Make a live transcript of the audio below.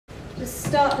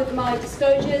start with my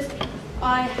disclosures.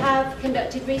 I have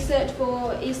conducted research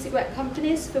for e-cigarette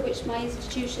companies for which my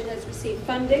institution has received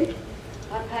funding.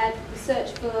 I've had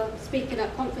research for speaking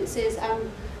at conferences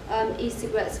and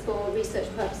e-cigarettes for research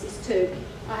purposes too.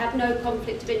 I have no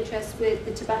conflict of interest with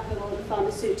the tobacco or the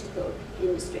pharmaceutical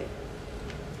industry.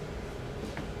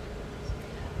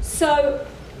 So,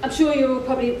 I'm sure you're all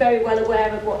probably very well aware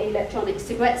of what electronic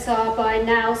cigarettes are by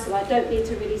now, so I don't need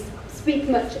to really speak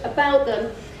much about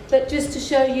them, but just to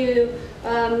show you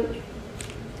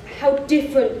how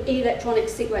different electronic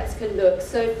cigarettes can look.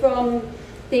 So from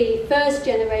the first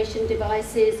generation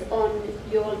devices on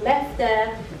your left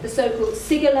there, the so-called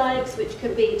cigalikes, which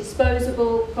can be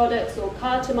disposable products or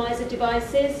cartomizer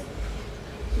devices,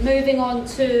 moving on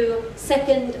to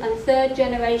second and third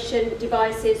generation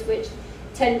devices, which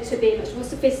tend to be much more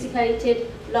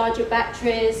sophisticated, larger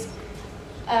batteries,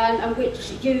 and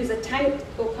which use a tank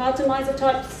or cartomizer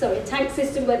type, a tank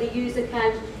system where the user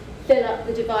can fill up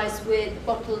the device with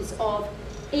bottles of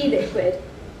e-liquid.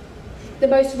 The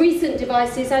most recent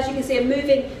devices, as you can see, are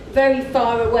moving very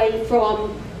far away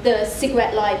from the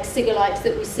cigarette-like cigalikes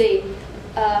that we see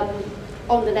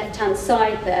on the left-hand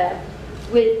side there,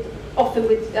 often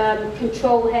with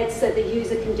control heads so the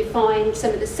user can define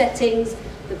some of the settings,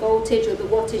 the voltage or the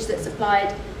wattage that's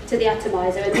applied to the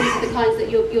atomizer. And these are the kinds that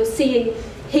you're seeing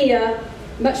here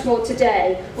much more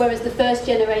today, whereas the first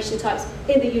generation types,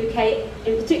 in the UK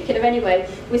in particular anyway,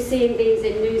 we're seeing these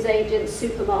in newsagents,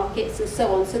 supermarkets and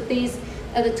so on. So these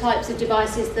are the types of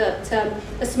devices that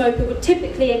a smoker would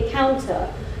typically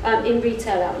encounter in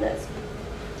retail outlets.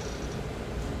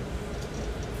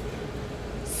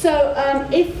 So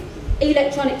if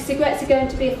electronic cigarettes are going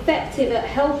to be effective at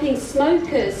helping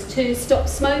smokers to stop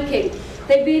smoking,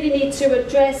 they really need to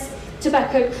address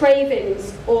tobacco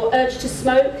cravings, or urge to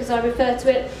smoke, as I refer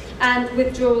to it, and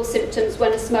withdrawal symptoms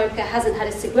when a smoker hasn't had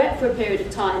a cigarette for a period of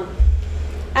time.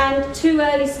 And two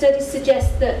early studies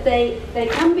suggest that they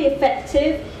can be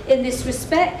effective in this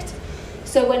respect.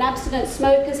 So when abstinent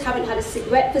smokers haven't had a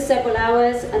cigarette for several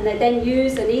hours and they then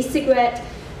use an e-cigarette,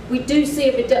 we do see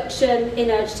a reduction in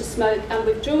urge to smoke and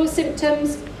withdrawal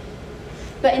symptoms.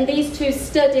 But in these two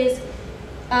studies,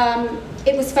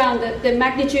 it was found that the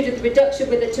magnitude of the reduction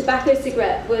with a tobacco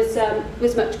cigarette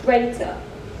was much greater.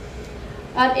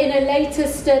 In a later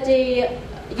study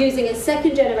using a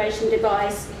second generation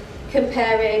device,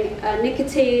 comparing a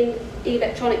nicotine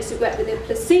electronic cigarette with a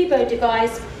placebo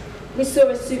device, we saw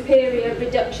a superior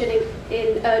reduction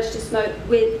in urge to smoke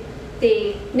with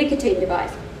the nicotine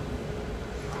device.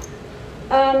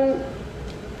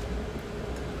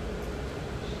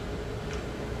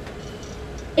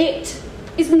 It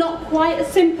is not quite as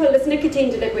simple as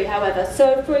nicotine delivery, however.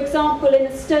 So, for example, in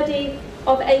a study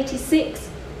of 86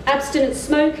 abstinent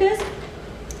smokers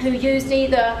who used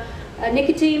either a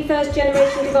nicotine first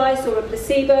generation device or a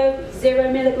placebo,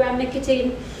 0 milligram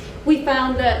nicotine, we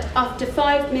found that after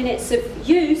 5 minutes of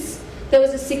use, there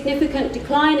was a significant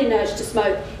decline in urge to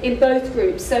smoke in both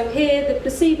groups. So here, the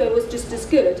placebo was just as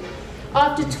good.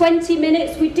 After 20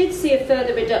 minutes, we did see a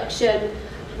further reduction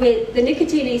with the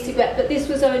nicotine e-cigarette, but this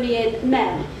was only in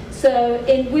men. So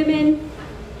in women,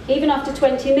 even after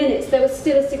 20 minutes, there was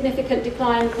still a significant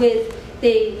decline with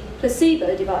the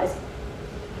placebo device.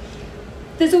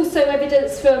 There's also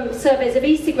evidence from surveys of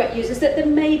e-cigarette users that there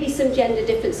may be some gender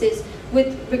differences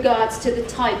with regards to the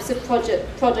types of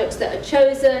products that are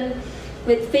chosen,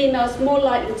 with females more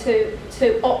likely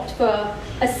to opt for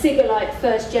a cigarette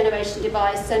first generation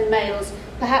device and males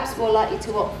perhaps more likely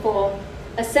to opt for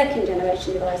a second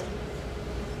generation device.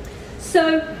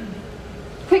 So,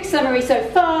 quick summary so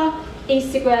far,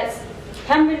 e-cigarettes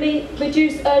can really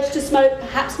reduce urge to smoke,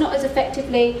 perhaps not as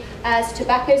effectively as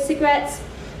tobacco cigarettes.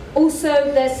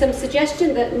 Also, there's some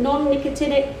suggestion that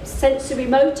non-nicotinic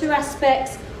sensorimotor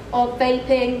aspects of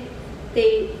vaping,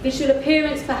 the visual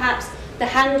appearance perhaps, the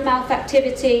hand-mouth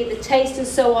activity, the taste and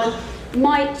so on,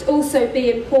 might also be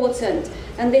important.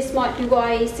 And this might be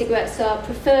why e-cigarettes are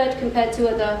preferred compared to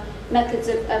other methods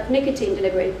of nicotine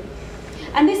delivery.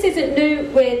 And this isn't new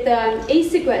with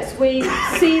e-cigarettes. We've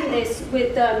seen this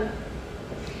with,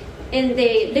 in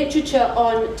the literature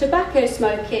on tobacco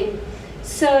smoking.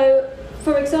 So,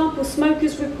 for example,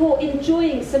 smokers report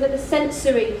enjoying some of the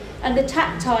sensory and the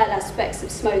tactile aspects of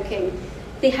smoking,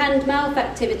 the hand-mouth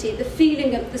activity, the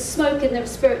feeling of the smoke in the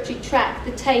respiratory tract,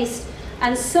 the taste,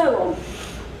 and so on.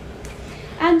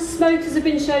 And smokers have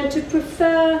been shown to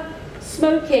prefer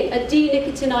smoking a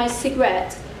denicotinized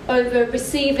cigarette over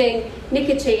receiving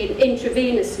nicotine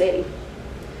intravenously.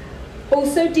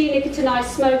 Also, denicotinized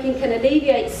smoking can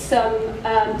alleviate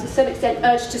to some extent,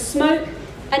 urge to smoke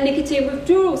and nicotine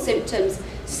withdrawal symptoms.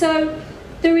 So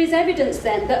there is evidence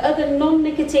then that other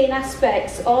non-nicotine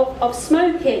aspects of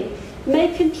smoking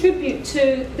may contribute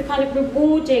to the kind of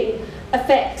rewarding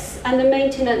effects and the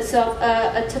maintenance of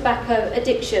a tobacco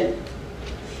addiction.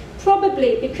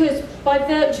 Probably because by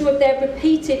virtue of their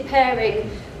repeated pairing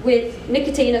with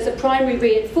nicotine as a primary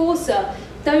reinforcer,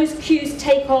 those cues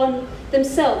take on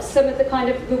themselves some of the kind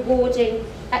of rewarding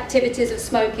activities of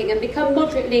smoking and become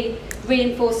moderately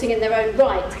reinforcing in their own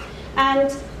right.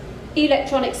 And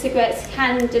electronic cigarettes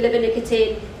can deliver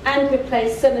nicotine and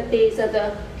replace some of these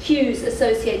other cues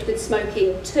associated with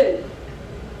smoking too.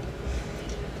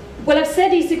 Well, I've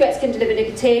said e-cigarettes can deliver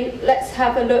nicotine. Let's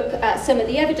have a look at some of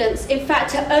the evidence. In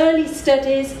fact, early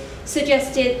studies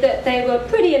suggested that they were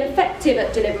pretty ineffective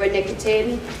at delivering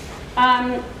nicotine,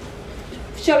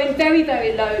 showing very,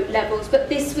 very low levels, but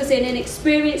this was in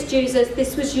inexperienced users.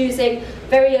 This was using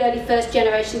very early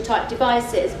first-generation type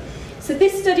devices. So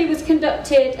this study was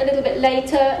conducted a little bit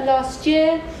later last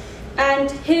year,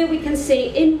 and here we can see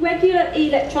in regular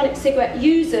electronic cigarette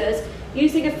users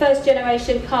using a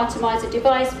first-generation cartomizer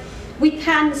device, we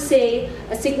can see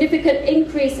a significant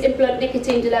increase in blood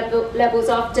nicotine levels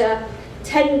after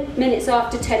 10 minutes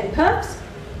after 10 puffs.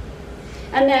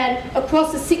 And then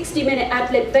across a 60-minute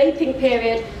ad-lib vaping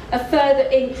period, a further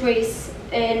increase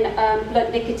in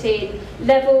blood nicotine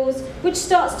levels, which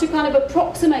starts to kind of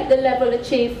approximate the level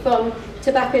achieved from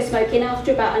tobacco smoking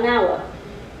after about an hour.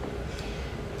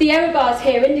 The error bars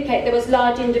here indicate there was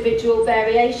large individual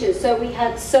variations. So we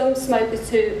had some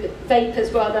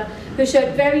vapors rather, who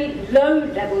showed very low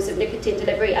levels of nicotine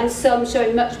delivery and some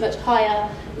showing much, much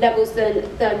higher levels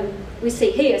than we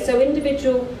see here. So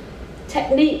individual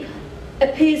technique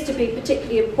appears to be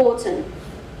particularly important.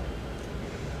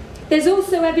 There's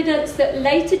also evidence that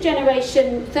later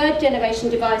generation, third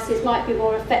generation devices might be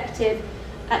more effective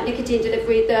at nicotine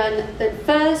delivery than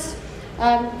first.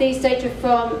 These data are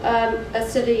from a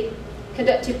study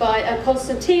conducted by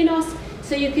Konstantinos.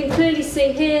 So you can clearly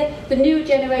see here the newer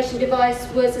generation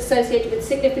device was associated with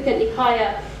significantly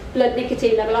higher blood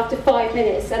nicotine level after 5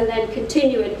 minutes and then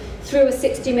continuing through a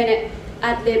 60-minute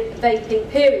ad-lib vaping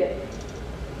period.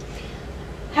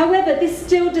 However, this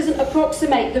still doesn't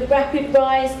approximate the rapid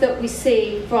rise that we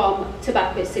see from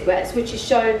tobacco cigarettes, which is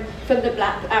shown from the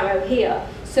black arrow here.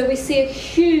 So we see a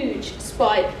huge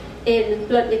spike in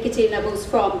blood nicotine levels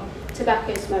from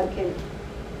tobacco smoking.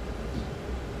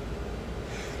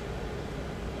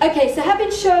 Okay, so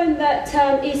having shown that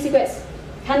e-cigarettes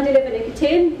can deliver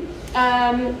nicotine,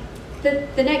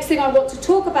 the next thing I want to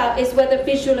talk about is whether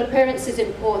visual appearance is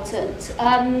important.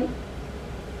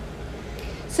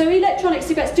 So electronic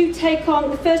cigarettes do take on,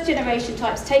 the first generation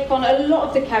types take on a lot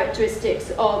of the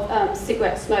characteristics of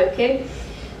cigarette smoking.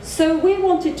 So we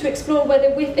wanted to explore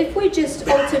whether if we just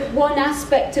altered one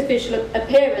aspect of visual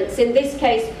appearance, in this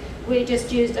case we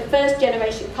just used a first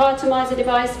generation cartomizer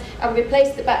device and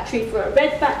replaced the battery for a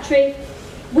red battery,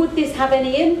 would this have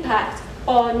any impact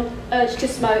on urge to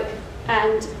smoke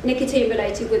and nicotine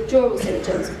related withdrawal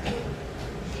symptoms?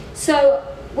 So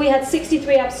we had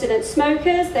 63 abstinent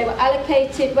smokers. They were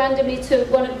allocated randomly to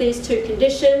one of these two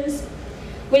conditions.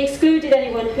 We excluded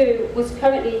anyone who was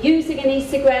currently using an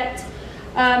e-cigarette,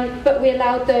 but we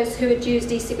allowed those who had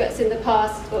used e-cigarettes in the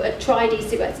past, or had tried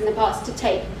e-cigarettes in the past, to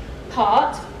take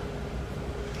part.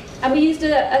 And we used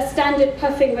a standard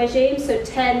puffing regime, so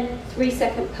 10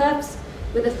 3-second puffs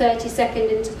with a 30-second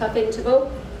interpuff interval.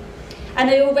 And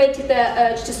they all rated their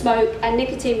urge to smoke and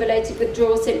nicotine-related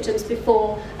withdrawal symptoms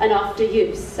before and after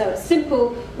use. So a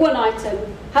simple one item,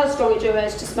 how strong is your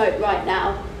urge to smoke right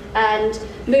now? And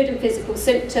mood and physical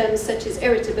symptoms such as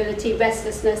irritability,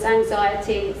 restlessness,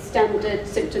 anxiety, standard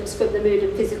symptoms from the mood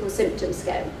and physical symptom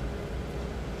scale.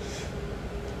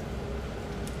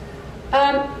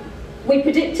 We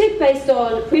predicted, based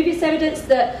on previous evidence,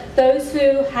 that those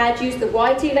who had used the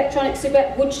white electronic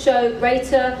cigarette would show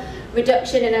greater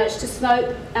reduction in urge to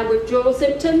smoke and withdrawal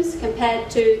symptoms compared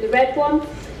to the red one.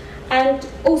 And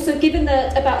also, given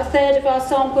that about a third of our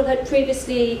sample had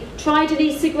previously tried an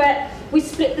e-cigarette, we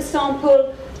split the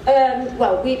sample,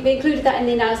 we included that in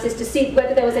the analysis to see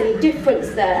whether there was any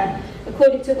difference there,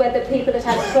 according to whether people had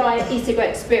had prior e-cigarette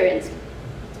experience.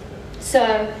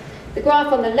 So the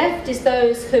graph on the left is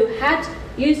those who had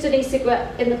used an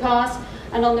e-cigarette in the past,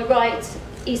 and on the right,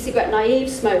 e-cigarette naive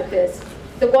smokers.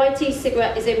 The white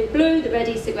e-cigarette is in blue, the red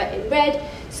e-cigarette in red.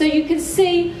 So you can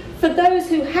see, for those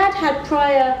who had had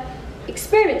prior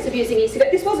experience of using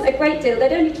e-cigarette, this wasn't a great deal,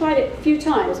 they'd only tried it a few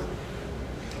times.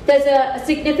 There's a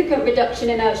significant reduction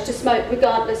in urge to smoke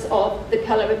regardless of the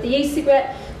colour of the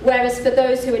e-cigarette, whereas for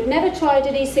those who had never tried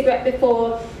an e-cigarette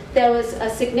before, there was a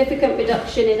significant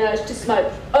reduction in urge to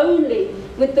smoke, only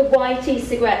with the white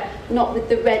e-cigarette, not with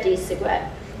the red e-cigarette.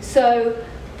 So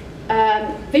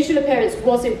visual appearance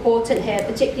was important here,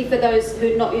 particularly for those who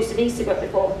had not used an e-cigarette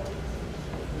before.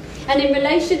 And in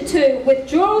relation to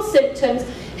withdrawal symptoms,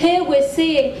 here we're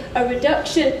seeing a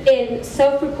reduction in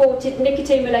self-reported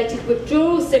nicotine-related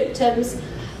withdrawal symptoms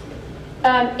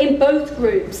in both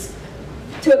groups,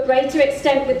 to a greater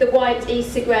extent with the white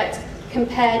e-cigarette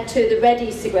compared to the red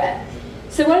e-cigarette.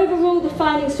 So overall, the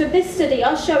findings from this study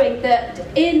are showing that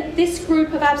in this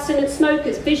group of abstinent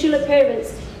smokers, visual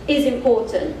appearance is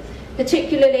important,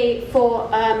 particularly for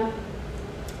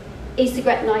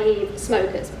e-cigarette naive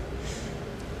smokers.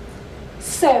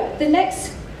 So the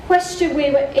next question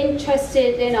we were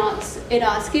interested in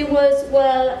asking was,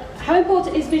 well, how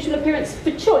important is visual appearance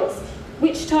for choice?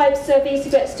 Which types of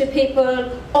e-cigarettes do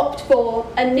people opt for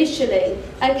initially?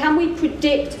 And can we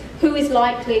predict who is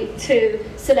likely to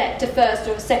select a first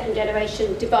or a second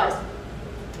generation device?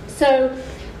 So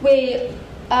we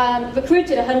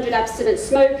recruited 100 abstinent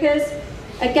smokers.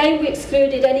 Again, we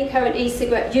excluded any current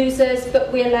e-cigarette users,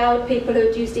 but we allowed people who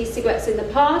had used e-cigarettes in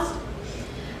the past.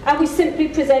 And we simply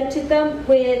presented them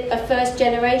with a first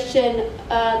generation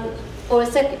and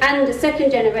a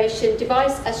second generation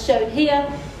device, as shown here,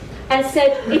 and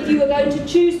said, if you were going to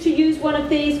choose to use one of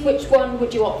these, which one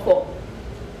would you opt for?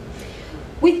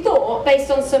 We thought,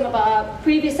 based on some of our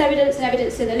previous evidence and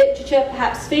evidence in the literature,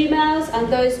 perhaps females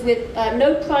and those with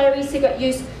no prior e-cigarette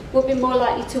use would be more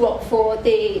likely to opt for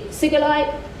the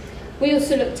Cigalite. We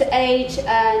also looked at age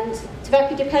and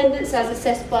tobacco dependence, as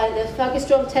assessed by the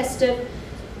Fagerstrom test of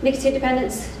nicotine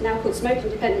dependence, now called smoking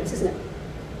dependence, isn't it?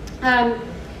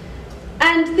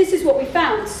 And this is what we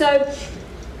found. So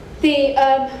the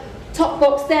top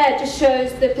box there just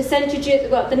shows the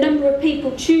percentages, well, the number of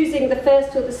people choosing the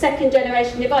first or the second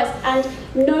generation device, and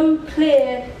no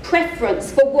clear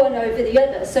preference for one over the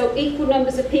other. So equal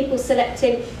numbers of people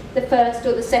selecting the first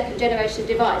or the second generation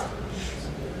device.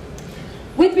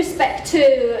 With respect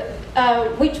to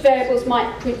which variables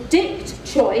might predict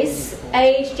choice,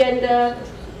 age, gender,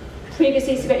 previous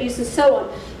e-cigarette use and so on,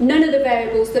 none of the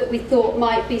variables that we thought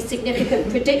might be significant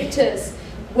predictors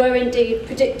were indeed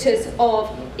predictors of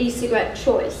e-cigarette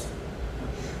choice.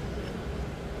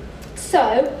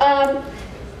 So,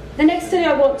 the next study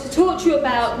I want to talk to you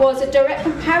about was a direct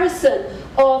comparison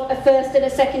of a first and a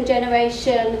second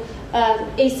generation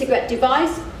e-cigarette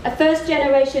device, a first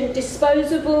generation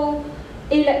disposable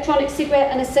electronic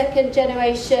cigarette and a second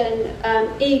generation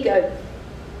e-cigarette.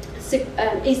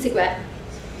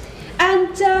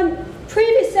 And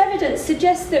previous evidence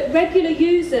suggests that regular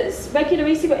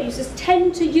e-cigarette users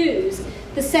tend to use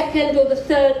the second or the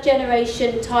third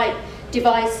generation type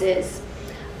devices.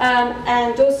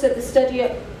 And also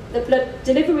the blood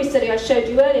delivery study I showed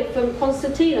you earlier from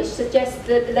Constantine suggests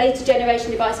that the later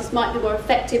generation devices might be more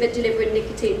effective at delivering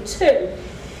nicotine too.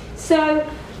 So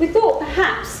we thought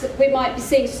perhaps we might be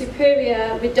seeing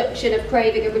superior reduction of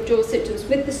craving and withdrawal symptoms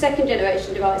with the second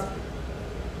generation device.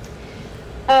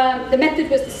 The method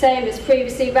was the same as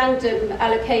previously, random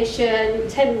allocation,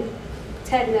 10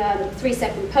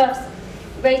 3-second puffs,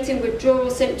 rating withdrawal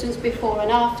symptoms before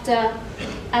and after,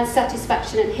 and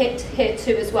satisfaction and hit here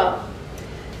too as well.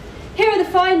 Here are the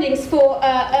findings for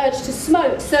urge to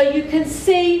smoke. So you can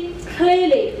see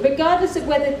clearly, regardless of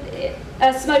whether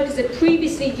smokers had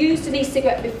previously used an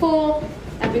e-cigarette before,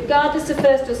 and regardless of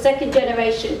first or second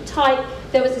generation type,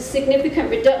 there was a significant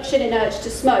reduction in urge to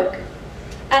smoke.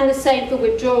 And the same for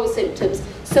withdrawal symptoms.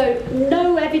 So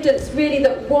no evidence really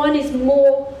that one is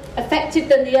more effective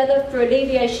than the other for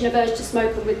alleviation of urge to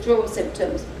smoke and withdrawal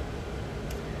symptoms.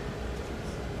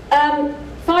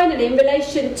 Finally, in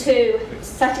relation to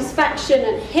satisfaction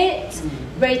and hit,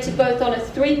 rated both on a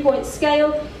 3-point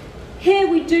scale, here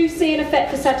we do see an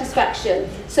effect for satisfaction.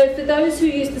 So for those who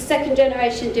use the second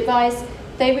generation device,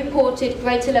 they reported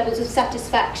greater levels of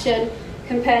satisfaction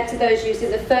compared to those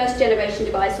using the first generation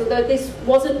device, although this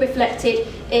wasn't reflected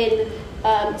in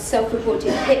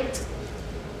self-reported hit.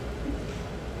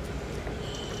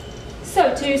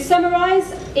 So to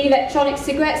summarise, electronic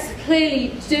cigarettes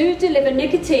clearly do deliver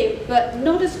nicotine, but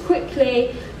not as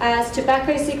quickly as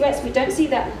tobacco cigarettes. We don't see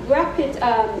that rapid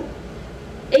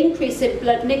increase in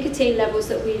blood nicotine levels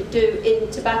that we do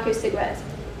in tobacco cigarettes.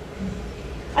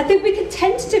 I think we can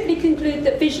tentatively conclude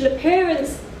that visual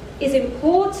appearance is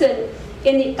important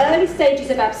in the early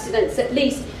stages of abstinence, at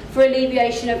least for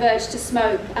alleviation of urge to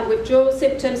smoke and withdrawal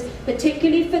symptoms,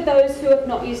 particularly for those who have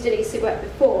not used an e-cigarette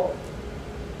before.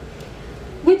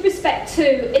 With respect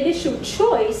to initial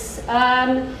choice,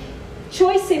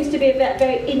 choice seems to be a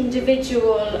very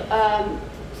individual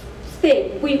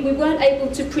thing. We weren't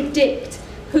able to predict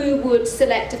who would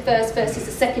select a first versus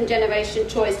a second generation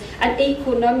choice, and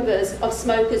equal numbers of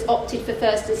smokers opted for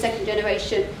first and second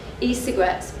generation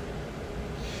e-cigarettes.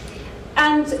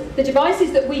 And the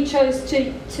devices that we chose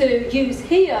to use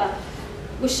here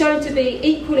were shown to be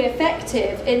equally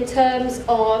effective in terms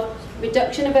of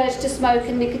reduction of urge to smoke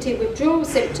and nicotine withdrawal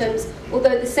symptoms,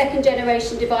 although the second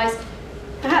generation device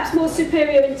perhaps more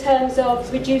superior in terms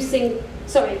of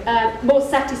more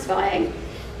satisfying.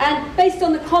 And based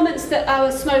on the comments that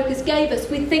our smokers gave us,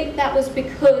 we think that was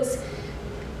because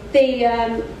the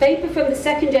vapour from the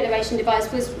second generation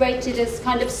device was rated as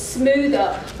kind of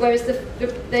smoother, whereas the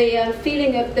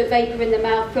feeling of the vapour in the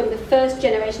mouth from the first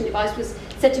generation device was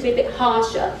said to be a bit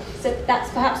harsher. So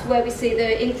that's perhaps where we see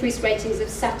the increased ratings of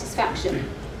satisfaction.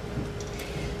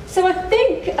 So I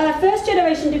think first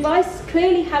generation devices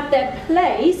clearly have their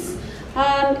place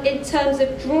in terms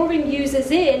of drawing users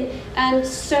in and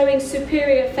showing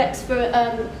superior effects for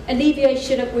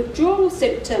alleviation of withdrawal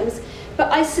symptoms, but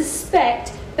I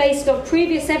suspect, based on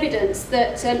previous evidence,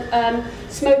 that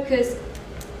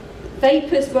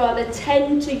vapers rather,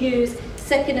 tend to use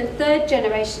second and third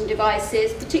generation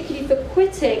devices, particularly for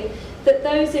quitting, that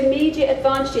those immediate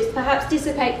advantages perhaps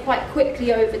dissipate quite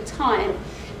quickly over time.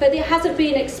 But it hasn't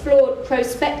been explored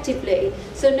prospectively,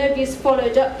 so nobody has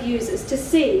followed up users to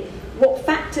see what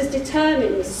factors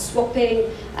determine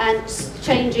swapping and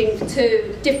changing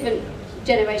to different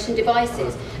generation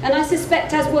devices. And I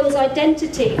suspect as one's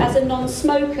identity as a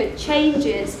non-smoker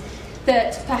changes,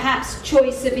 that perhaps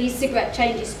choice of e-cigarette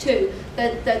changes too,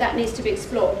 that needs to be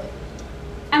explored.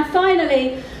 And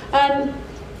finally,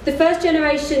 the first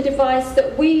generation device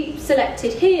that we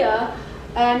selected here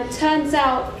turns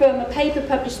out from a paper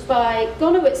published by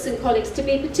Gonowitz and colleagues to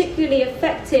be particularly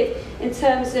effective in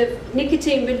terms of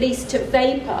nicotine release to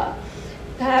vapour,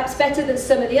 perhaps better than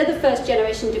some of the other first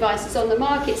generation devices on the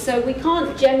market. So we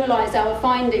can't generalise our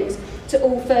findings to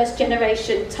all first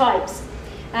generation types.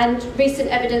 And recent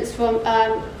evidence from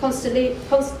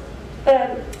Barcelinos,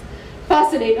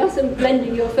 I'm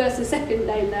blending your first and second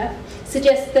name there,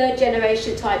 suggests third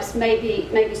generation types may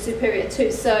be superior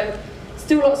too. So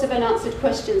still lots of unanswered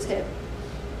questions here.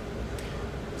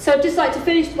 So I'd just like to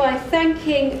finish by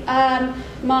thanking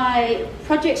my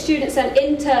project students and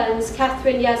interns,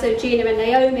 Catherine, Yazzo, Gina and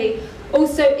Naomi.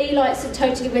 Also Elites and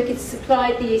Totally Wicked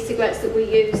supplied the e-cigarettes that we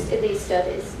use in these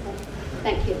studies.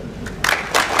 Thank you.